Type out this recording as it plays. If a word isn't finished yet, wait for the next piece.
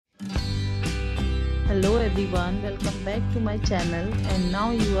Hello everyone, welcome back to my channel, and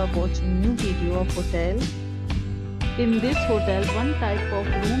now you are watching new video of hotel. In this hotel, one type of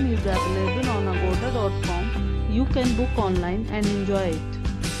room is available on agoda.com. You can book online and enjoy it.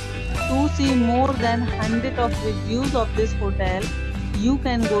 To see more than 100 of reviews of this hotel, you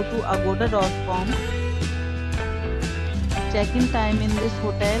can go to agoda.com. Check-in time in this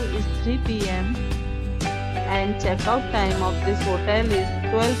hotel is 3 p.m. and check-out time of this hotel is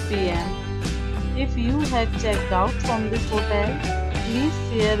 12 p.m. If you have checked out from this hotel, please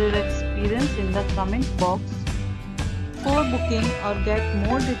share your experience in the comment box. For booking or get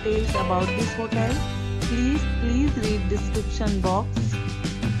more details about this hotel, please read description box.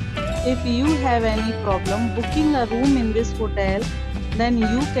 If you have any problem booking a room in this hotel, then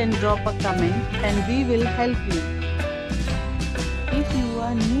you can drop a comment and we will help you. If you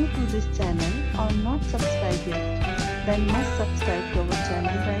are new to this channel or not subscribed yet, then must subscribe to our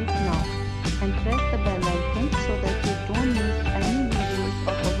channel right now and press the bell icon so that you don't miss any videos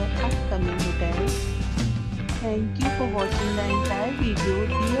of our upcoming hotels. Thank you for watching the entire video.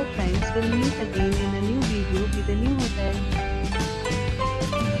 Dear friends, we'll meet again in a new video with a new hotel.